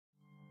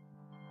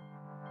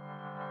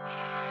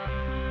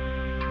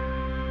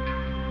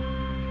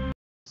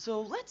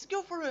So let's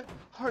go for a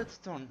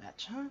Hearthstone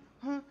match,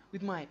 huh?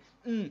 With my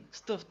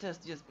stuff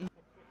test, yes.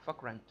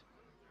 Fuck ranked.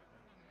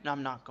 No,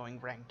 I'm not going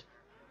ranked.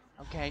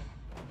 Okay.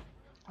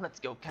 Let's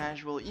go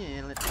casual.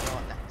 Yeah, let's go.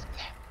 That's.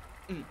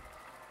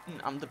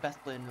 I'm the best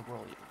player in the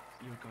world.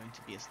 You're going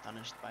to be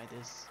astonished by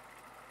this.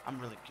 I'm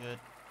really good.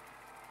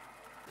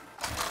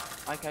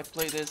 Like I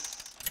play this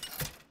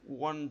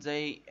one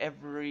day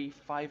every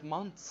 5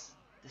 months.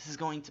 This is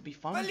going to be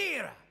fun.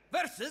 Valera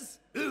versus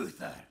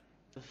Uther.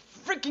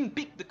 Freaking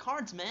pick the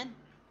cards, man.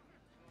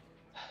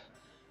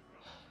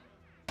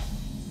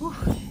 Whew,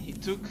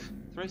 it took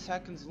 3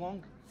 seconds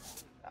long.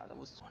 Ah, that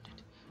was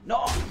wanted.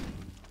 No!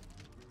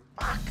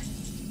 Fuck!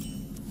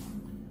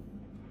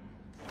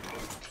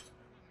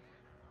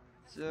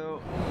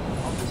 So,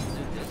 I'll just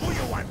do this. Who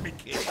you want me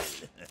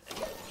killed?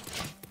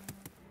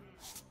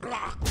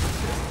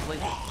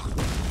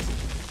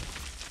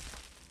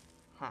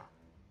 Huh.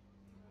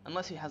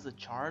 Unless he has a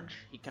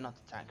charge, he cannot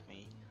attack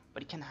me.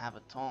 But he can have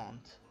a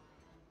taunt.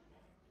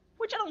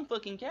 Which I don't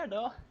fucking care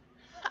though.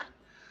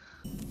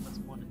 That's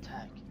one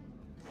attack.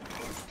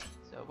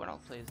 So what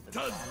I'll play is the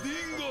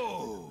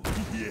Tadingo!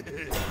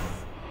 Yes!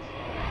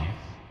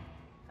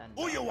 And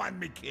Who you want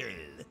me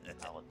killed?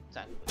 I'll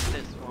attack with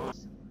this one.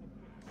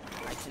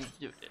 I can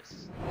do this.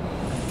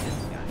 This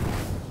guy.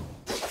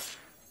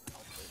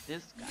 I'll play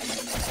this guy.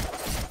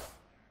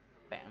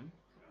 Bam.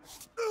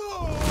 I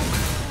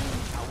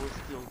will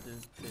still do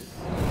this.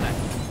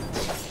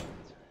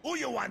 Who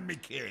you want me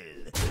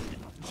killed?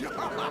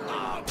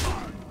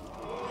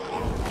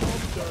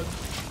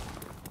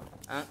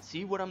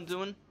 See what I'm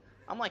doing?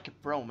 I'm like a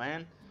pro,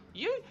 man.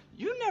 You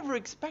never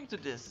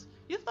expected this.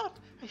 You thought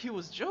he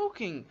was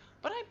joking,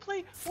 but I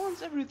play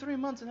once every 3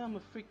 months and I'm a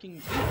freaking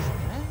beast,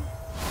 man.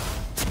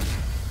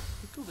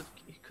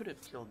 He could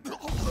have killed me.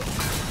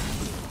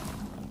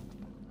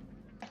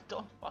 I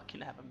don't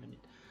fucking have a minute.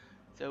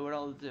 So what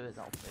I'll do is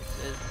I'll play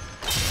this.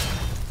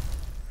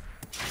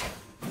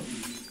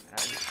 And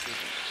I'll just get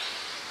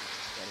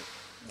it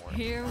more.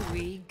 Here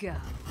we go.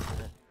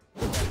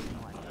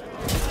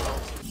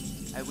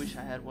 I wish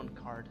I had one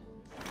card.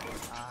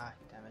 Ah,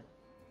 damn it.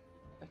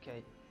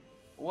 Okay.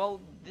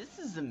 Well, this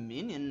is a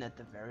minion at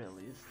the very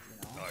least, you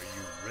know. Are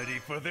you ready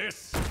for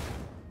this?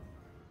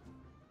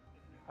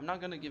 I'm not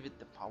gonna give it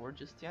the power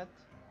just yet.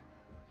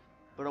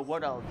 But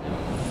what I'll do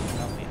is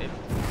I'll be able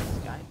to kill this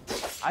guy.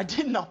 I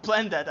did not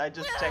plan that, I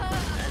just checked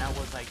it and I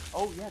was like,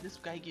 oh yeah, this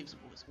guy gives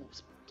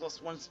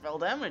 +1 spell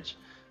damage.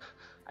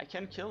 I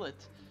can kill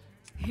it.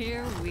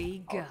 Here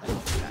we go.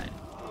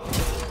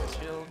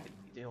 Shield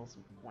deals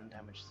 1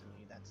 damage to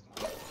me, that's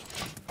not.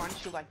 One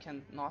shield I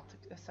can not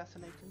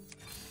assassinate him.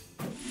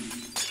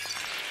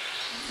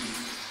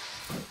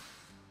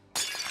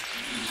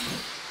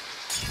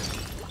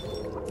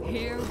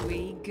 Here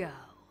we go.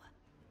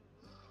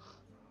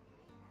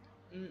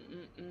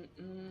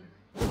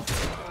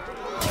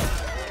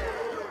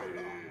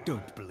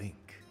 Don't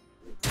blink.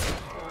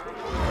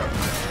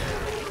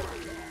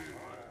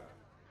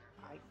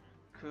 I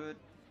could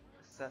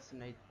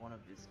assassinate one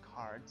of his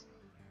cards.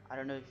 I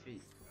don't know if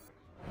he...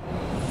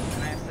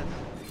 Can I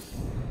assassinate?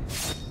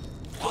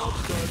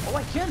 Oh,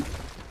 I can!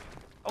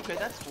 Okay,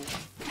 that's cool.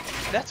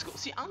 That's cool.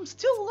 See, I'm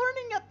still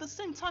learning at the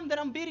same time that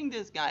I'm beating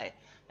this guy.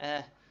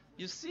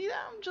 You see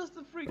that? I'm just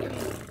a freaking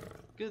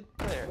good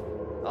player.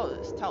 Oh,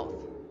 there's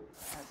stealth.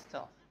 That's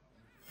stealth.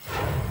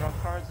 Draw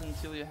cards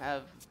until you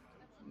have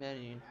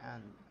many in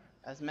hand.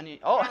 As many...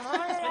 Oh,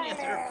 as many as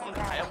your opponent.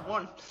 I have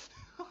 1.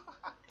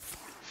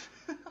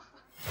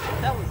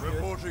 That was good.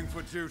 Reporting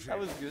for duty. That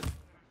was good.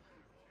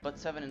 But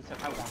 7 and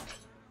 7, I won.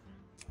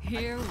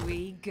 Here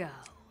we go.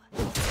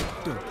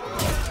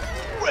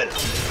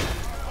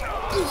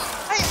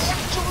 I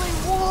actually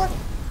won!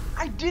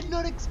 I did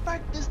not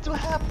expect this to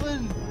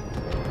happen!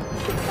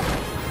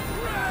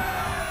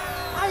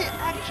 I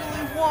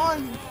actually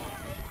won!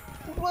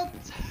 What?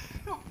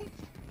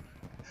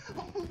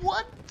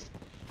 What?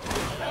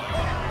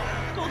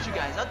 I told you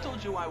guys, I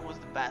told you I was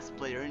the best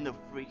player in the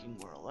freaking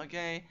world,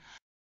 okay?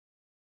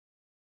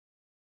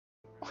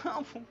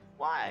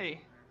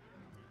 Why?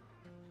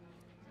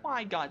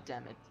 Why,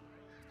 goddammit?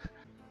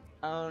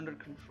 Under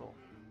control.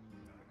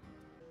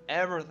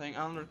 Everything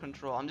under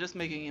control. I'm just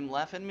making him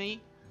laugh at me,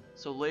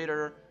 so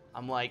later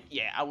I'm like,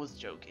 yeah, I was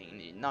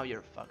joking. Now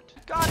you're fucked.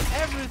 Got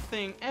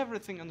everything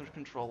under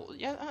control.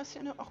 Yeah, I see.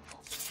 No. Oh,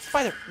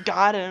 spider,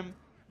 got him.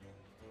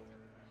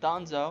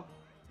 Donzo.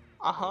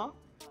 No,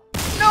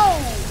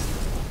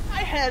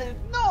 I had it.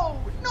 No,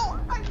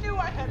 I knew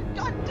I had it.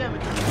 God damn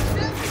it.